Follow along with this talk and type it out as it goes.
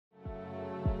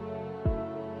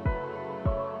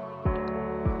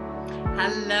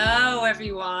Hello,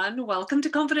 everyone. Welcome to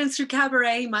Confidence Through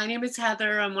Cabaret. My name is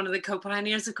Heather. I'm one of the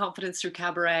co-pioneers of Confidence Through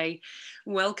Cabaret,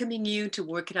 welcoming you to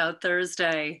Work It Out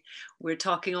Thursday. We're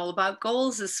talking all about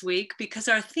goals this week because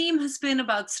our theme has been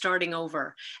about starting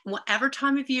over. And whatever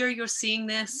time of year you're seeing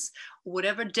this,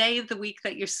 whatever day of the week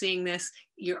that you're seeing this,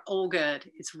 you're all good.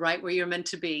 It's right where you're meant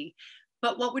to be.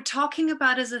 But what we're talking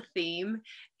about as a theme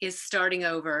is starting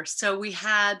over. So we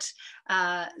had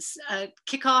a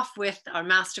kickoff with our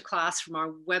masterclass from our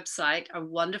website, our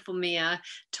wonderful Mia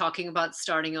talking about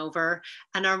starting over.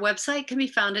 And our website can be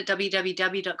found at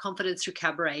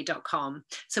www.confidencethroughcabaret.com.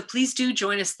 So please do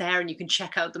join us there and you can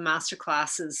check out the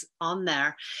masterclasses on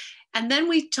there. And then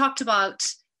we talked about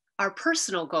our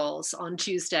personal goals on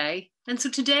Tuesday. And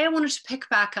so today I wanted to pick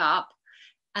back up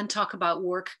and talk about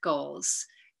work goals.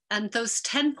 And those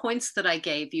 10 points that I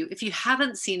gave you, if you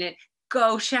haven't seen it,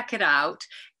 go check it out.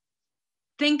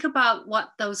 Think about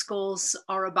what those goals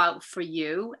are about for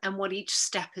you and what each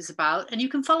step is about. And you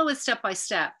can follow it step by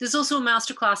step. There's also a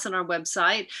masterclass on our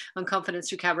website on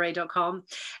confidencethroughcabaret.com.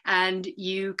 And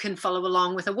you can follow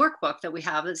along with a workbook that we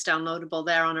have that's downloadable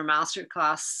there on our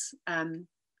masterclass on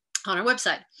our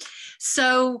website.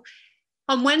 So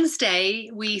on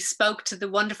Wednesday, we spoke to the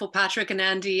wonderful Patrick and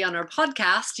Andy on our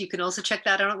podcast. You can also check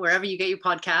that out wherever you get your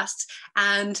podcasts.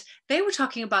 And they were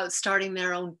talking about starting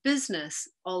their own business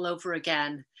all over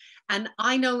again. And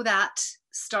I know that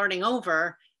starting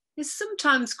over is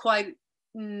sometimes quite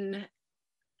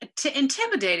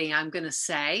intimidating, I'm going to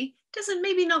say. Doesn't,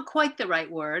 maybe not quite the right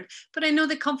word, but I know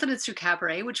that Confidence Through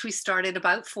Cabaret, which we started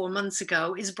about 4 months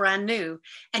ago, is brand new.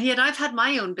 And yet I've had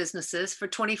my own businesses for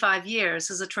 25 years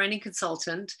as a training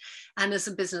consultant and as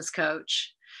a business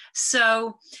coach.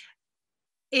 So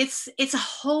it's a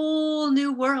whole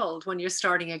new world when you're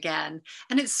starting again.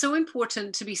 And it's so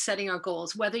important to be setting our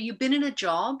goals, whether you've been in a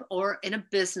job or in a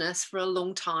business for a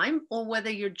long time, or whether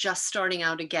you're just starting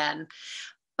out again.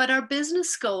 But our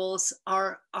business goals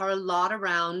are a lot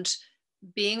around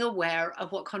being aware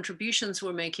of what contributions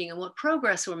we're making and what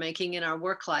progress we're making in our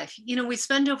work life. You know, we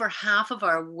spend over half of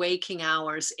our waking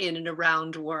hours in and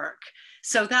around work.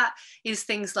 So that is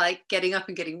things like getting up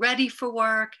and getting ready for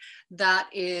work. That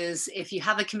is, if you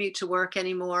have a commute to work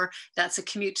anymore, that's a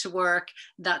commute to work.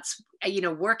 That's,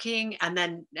 working. And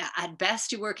then at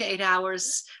best you work 8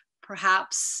 hours,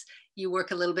 perhaps you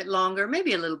work a little bit longer,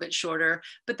 maybe a little bit shorter,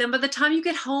 but then by the time you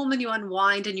get home and you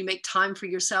unwind and you make time for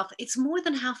yourself, it's more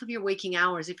than half of your waking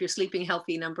hours if you're sleeping a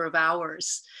healthy number of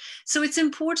hours. So it's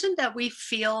important that we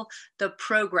feel the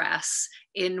progress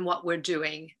in what we're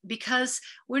doing, because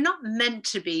we're not meant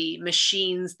to be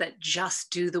machines that just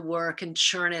do the work and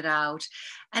churn it out.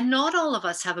 And not all of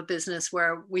us have a business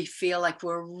where we feel like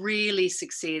we're really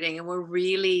succeeding and we're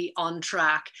really on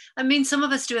track. I mean, some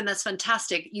of us do, and that's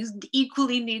fantastic. You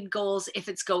equally need goals if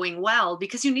it's going well,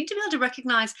 because you need to be able to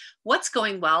recognize what's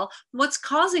going well, what's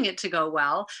causing it to go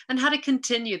well, and how to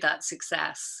continue that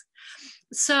success.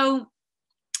 So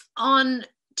on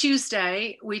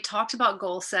Tuesday, we talked about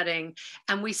goal setting,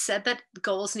 and we said that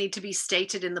goals need to be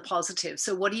stated in the positive.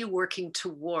 So what are you working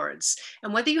towards?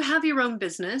 And whether you have your own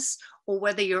business or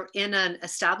whether you're in an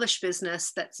established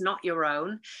business that's not your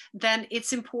own, then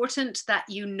it's important that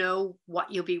you know what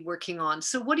you'll be working on.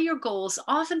 So what are your goals?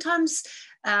 Oftentimes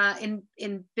in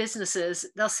businesses,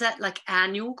 they'll set like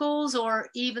annual goals or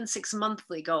even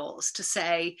 6-monthly goals to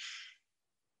say,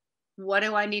 what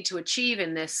do I need to achieve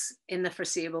in the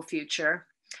foreseeable future?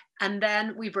 And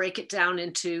then we break it down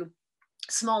into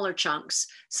smaller chunks.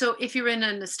 So if you're in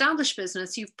an established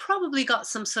business, you've probably got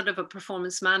some sort of a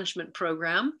performance management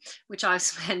program, which I've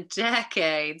spent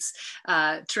decades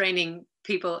training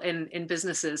people in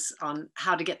businesses on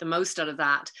how to get the most out of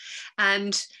that.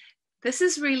 And this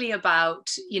is really about,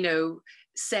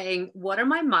 saying, what are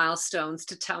my milestones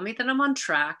to tell me that I'm on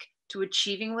track to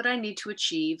achieving what I need to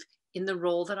achieve in the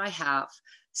role that I have.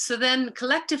 So then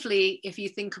collectively, if you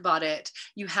think about it,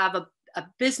 you have a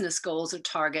business goals or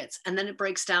targets, and then it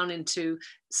breaks down into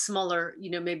smaller,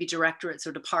 maybe directorates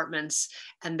or departments,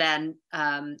 and then,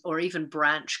 or even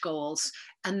branch goals.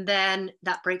 And then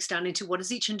that breaks down into what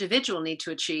does each individual need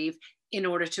to achieve in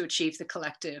order to achieve the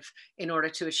collective, in order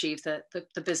to achieve the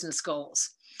business goals.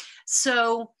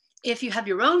 So if you have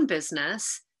your own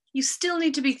business, you still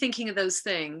need to be thinking of those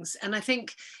things. And I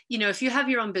think, if you have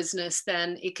your own business,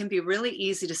 then it can be really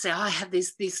easy to say, oh, I have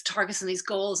these targets and these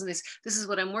goals and this is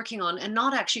what I'm working on, and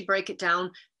not actually break it down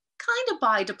kind of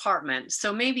by department.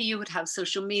 So maybe you would have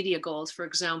social media goals, for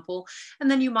example,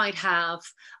 and then you might have,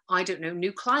 I don't know,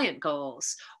 new client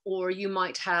goals, or you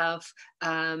might have,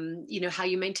 how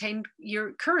you maintain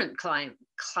your current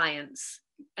clients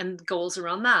and goals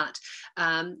around that.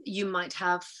 You might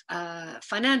have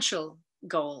financial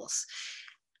goals.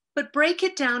 But break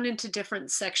it down into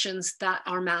different sections that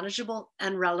are manageable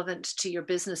and relevant to your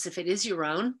business if it is your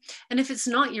own. And if it's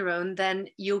not your own, then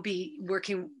you'll be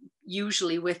working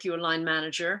usually with your line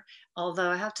manager. Although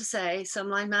I have to say, some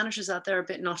line managers out there are a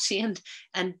bit naughty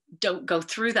and don't go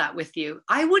through that with you.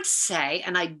 I would say,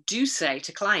 and I do say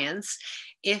to clients,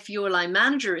 if your line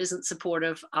manager isn't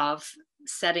supportive of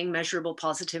setting measurable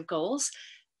positive goals,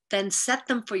 then set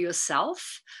them for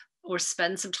yourself or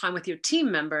spend some time with your team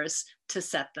members to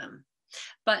set them.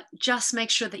 But just make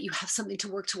sure that you have something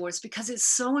to work towards, because it's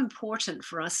so important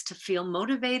for us to feel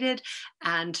motivated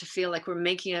and to feel like we're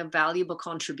making a valuable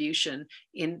contribution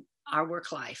in our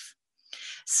work life.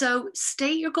 So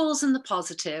state your goals in the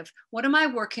positive. What am I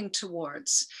working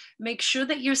towards? Make sure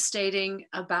that you're stating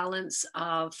a balance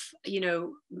of,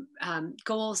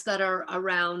 goals that are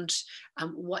around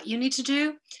what you need to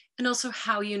do and also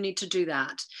how you need to do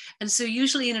that. And so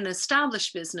usually in an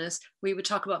established business, we would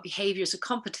talk about behaviors or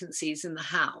competencies in the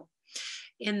how.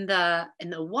 In the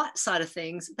what side of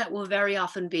things, that will very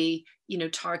often be,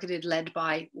 targeted, led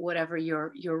by whatever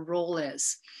your role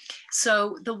is.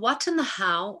 So the what and the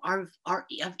how are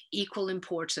of equal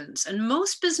importance. And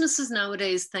most businesses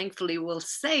nowadays, thankfully, will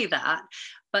say that,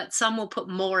 but some will put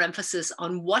more emphasis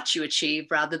on what you achieve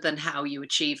rather than how you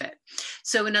achieve it.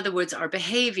 So in other words, our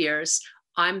behaviors,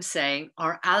 I'm saying,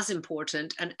 are as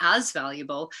important and as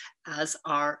valuable as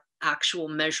our actual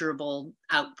measurable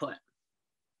output,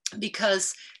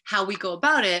 because how we go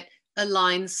about it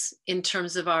aligns in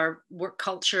terms of our work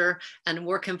culture and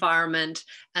work environment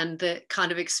and the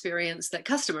kind of experience that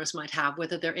customers might have,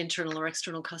 whether they're internal or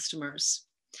external customers.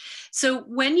 So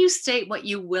when you state what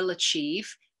you will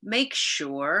achieve, make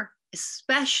sure,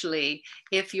 especially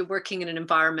if you're working in an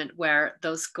environment where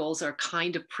those goals are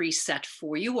kind of preset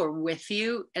for you or with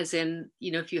you, as in,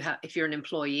 if you're an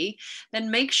employee, then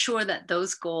make sure that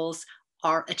those goals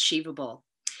are achievable.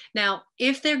 Now,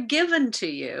 if they're given to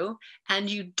you and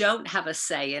you don't have a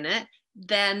say in it,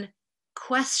 then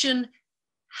question,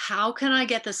 how can I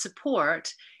get the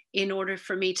support in order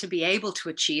for me to be able to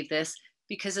achieve this?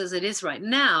 Because as it is right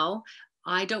now,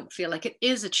 I don't feel like it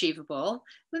is achievable.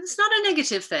 But it's not a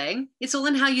negative thing. It's all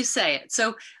in how you say it.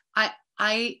 So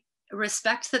I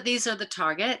respect that these are the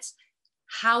targets.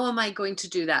 How am I going to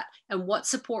do that? And what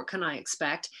support can I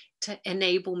expect to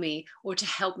enable me or to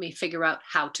help me figure out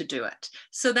how to do it?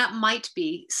 So that might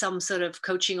be some sort of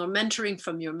coaching or mentoring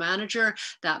from your manager.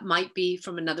 That might be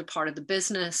from another part of the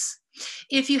business.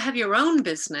 If you have your own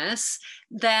business,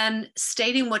 then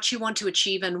stating what you want to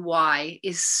achieve and why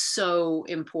is so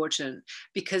important,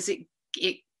 because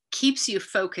it keeps you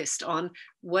focused on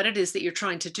what it is that you're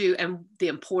trying to do and the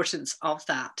importance of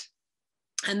that.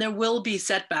 And there will be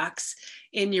setbacks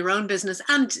in your own business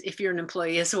and if you're an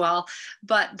employee as well,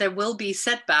 but there will be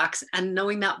setbacks, and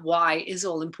knowing that why is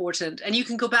all important. And you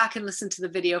can go back and listen to the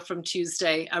video from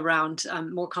Tuesday around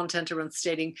more content around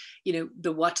stating,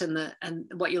 the what and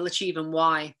what you'll achieve and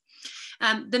why.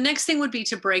 The next thing would be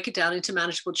to break it down into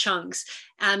manageable chunks.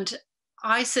 And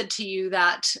I said to you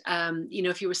that,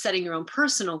 if you were setting your own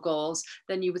personal goals,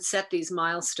 then you would set these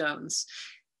milestones.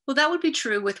 Well, that would be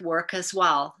true with work as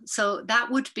well. So that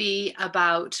would be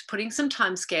about putting some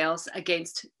timescales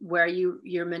against where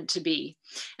you're meant to be.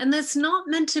 And that's not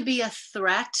meant to be a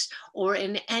threat or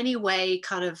in any way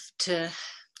kind of to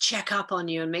check up on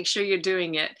you and make sure you're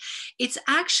doing it. It's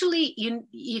actually,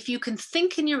 if you can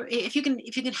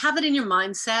have it in your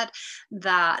mindset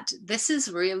that this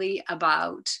is really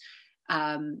about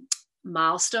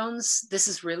milestones. This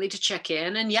is really to check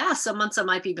in. And yeah, some months I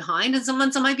might be behind and some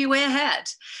months I might be way ahead.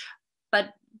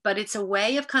 But it's a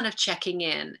way of kind of checking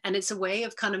in, and it's a way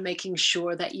of kind of making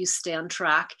sure that you stay on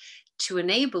track to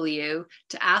enable you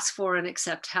to ask for and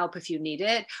accept help if you need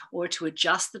it, or to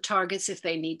adjust the targets if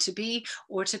they need to be,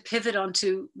 or to pivot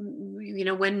onto,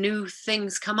 when new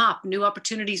things come up, new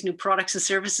opportunities, new products and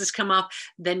services come up,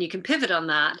 then you can pivot on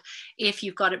that if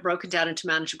you've got it broken down into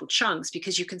manageable chunks,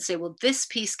 because you can say, well, this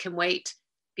piece can wait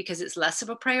because it's less of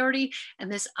a priority,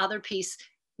 and this other piece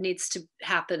needs to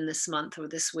happen this month or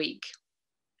this week.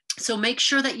 So make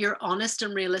sure that you're honest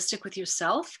and realistic with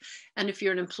yourself. And if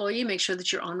you're an employee, make sure that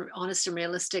you're honest and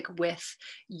realistic with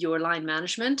your line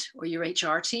management or your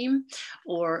HR team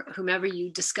or whomever you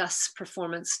discuss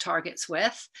performance targets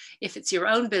with. If it's your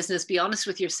own business, be honest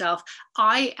with yourself.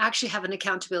 I actually have an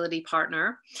accountability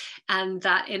partner, and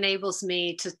that enables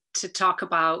me to talk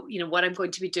about, what I'm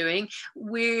going to be doing.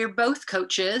 We're both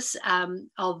coaches,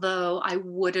 although I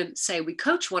wouldn't say we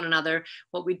coach one another.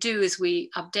 What we do is we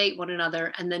update one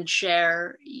another and then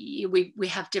share. We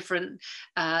have different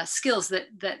skills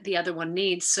that the other one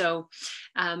needs. So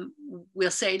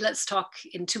we'll say, let's talk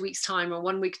in 2 weeks' time or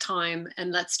 1 week time,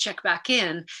 and let's check back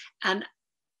in. And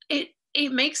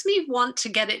it makes me want to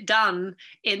get it done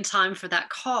in time for that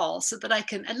call so that I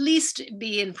can at least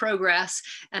be in progress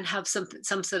and have some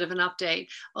sort of an update.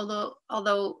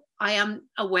 Although I am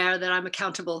aware that I'm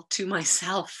accountable to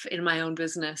myself in my own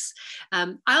business.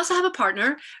 I also have a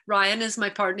partner. Ryan is my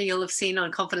partner. You'll have seen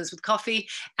on Confidence with Coffee,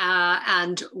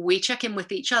 and we check in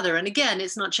with each other. And again,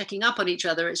 it's not checking up on each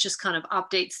other. It's just kind of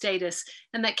update status.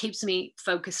 And that keeps me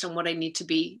focused on what I need to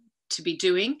be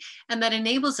doing. And that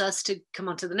enables us to come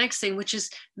on to the next thing, which is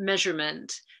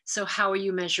measurement. So how are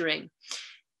you measuring?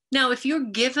 Now, if you're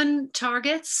given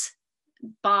targets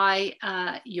by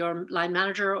your line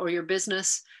manager or your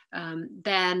business,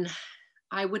 then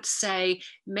I would say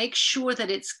make sure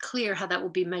that it's clear how that will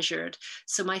be measured.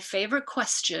 So my favorite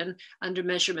question under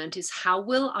measurement is, how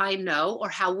will I know, or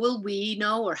how will we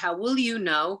know, or how will you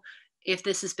know if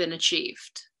this has been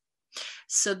achieved?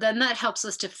 So then that helps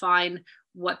us define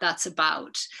what that's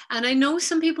about. And I know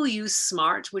some people use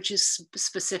SMART, which is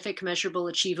specific, measurable,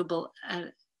 achievable,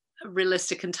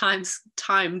 realistic, and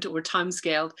timed or time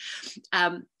scaled.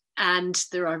 And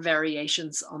there are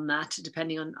variations on that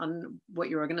depending on what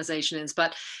your organization is.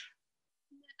 But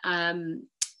the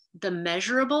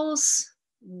measurables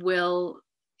will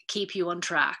keep you on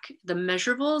track. The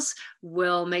measurables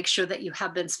will make sure that you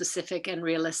have been specific and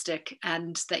realistic,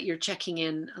 and that you're checking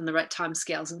in on the right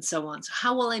timescales and so on. So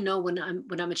how will I know when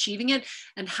I'm achieving it,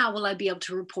 and how will I be able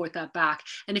to report that back?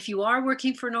 And if you are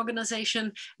working for an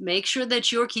organization, make sure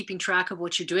that you're keeping track of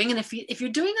what you're doing. And if you're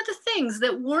doing other things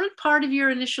that weren't part of your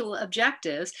initial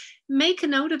objectives, make a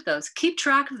note of those, keep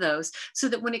track of those, so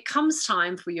that when it comes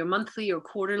time for your monthly or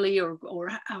quarterly or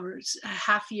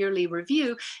half yearly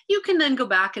review, you can then go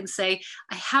back and say,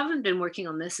 I haven't been working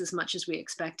on this as much as we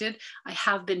expected. I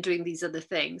have been doing these other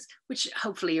things, which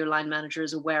hopefully your line manager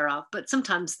is aware of. But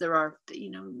sometimes there are,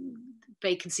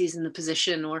 vacancies in the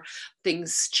position, or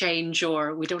things change,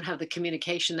 or we don't have the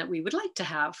communication that we would like to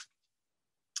have.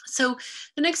 So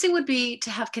the next thing would be to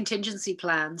have contingency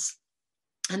plans.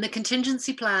 And the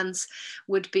contingency plans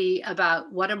would be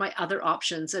about, what are my other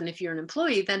options? And if you're an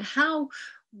employee, then how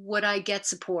would I get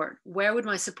support? Where would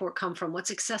my support come from?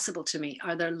 What's accessible to me?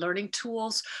 Are there learning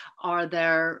tools? Are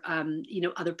there,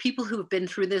 other people who have been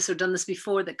through this or done this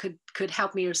before that could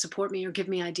help me or support me or give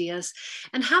me ideas?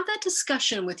 And have that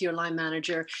discussion with your line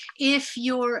manager. If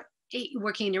you're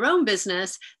working in your own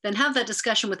business, then have that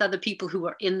discussion with other people who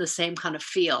are in the same kind of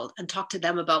field, and talk to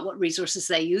them about what resources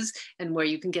they use and where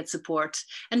you can get support,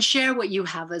 and share what you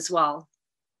have as well.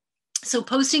 So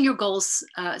posting your goals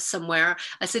somewhere.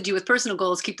 I said to you, with personal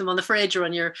goals, keep them on the fridge or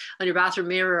on your bathroom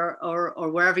mirror, or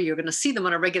wherever you're going to see them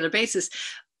on a regular basis.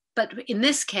 But in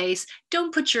this case,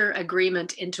 don't put your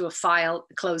agreement into a file,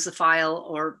 close the file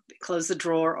or close the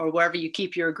drawer, or wherever you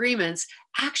keep your agreements.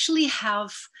 Actually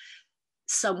have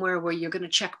somewhere where you're going to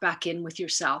check back in with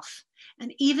yourself.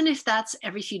 And even if that's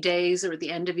every few days or at the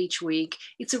end of each week,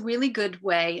 it's a really good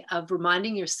way of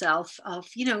reminding yourself of,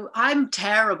 I'm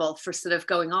terrible for sort of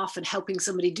going off and helping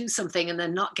somebody do something and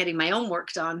then not getting my own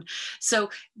work done. So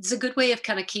it's a good way of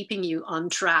kind of keeping you on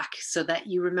track so that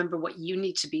you remember what you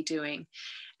need to be doing.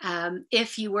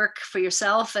 If you work for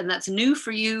yourself and that's new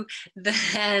for you,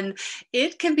 then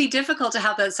it can be difficult to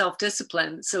have that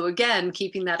self-discipline. So again,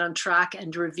 keeping that on track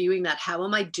and reviewing that. How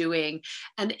am I doing?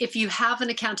 And if you have an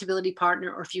accountability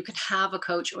partner, or if you can have a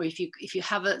coach, or if you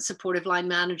have a supportive line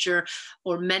manager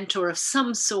or mentor of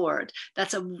some sort,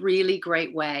 that's a really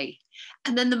great way.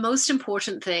 And then the most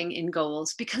important thing in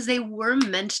goals, because they were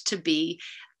meant to be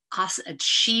us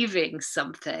achieving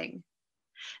something,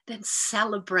 then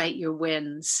celebrate your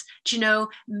wins.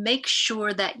 Make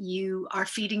sure that you are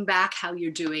feeding back how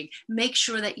you're doing. Make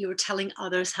sure that you're telling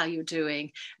others how you're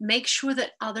doing. Make sure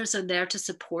that others are there to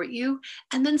support you,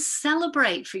 and then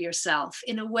celebrate for yourself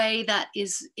in a way that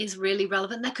is really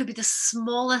relevant. That could be the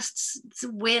smallest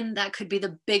win. That could be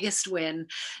the biggest win,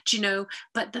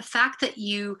 but the fact that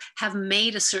you have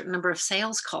made a certain number of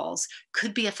sales calls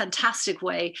could be a fantastic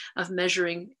way of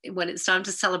measuring when it's time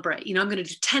to celebrate. I'm going to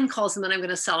do 10 calls and then I'm going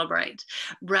to celebrate,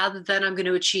 rather than I'm going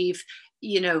to achieve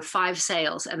 5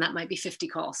 sales and that might be 50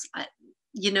 calls.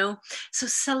 So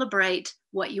celebrate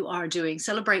what you are doing,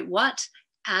 celebrate what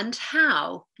and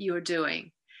how you're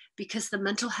doing, because the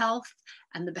mental health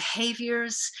and the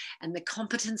behaviors and the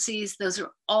competencies, those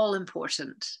are all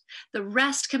important. The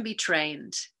rest can be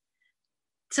trained.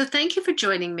 So thank you for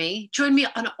joining me. Join me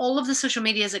on all of the social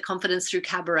medias at Confidence Through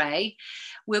Cabaret.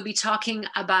 We'll be talking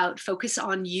about focus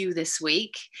on you this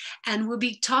week. And we'll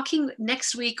be talking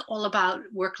next week all about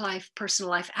work life, personal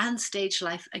life, and stage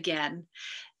life again.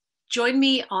 Join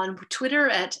me on Twitter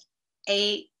at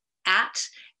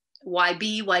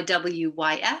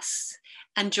YBYWYS,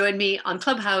 and join me on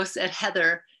Clubhouse at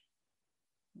Heather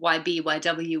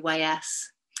YBYWYS.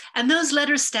 And those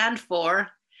letters stand for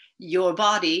your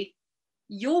body,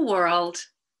 your world,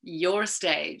 your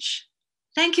stage.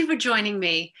 Thank you for joining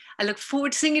me. I look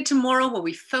forward to seeing you tomorrow where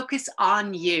we focus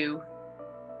on you.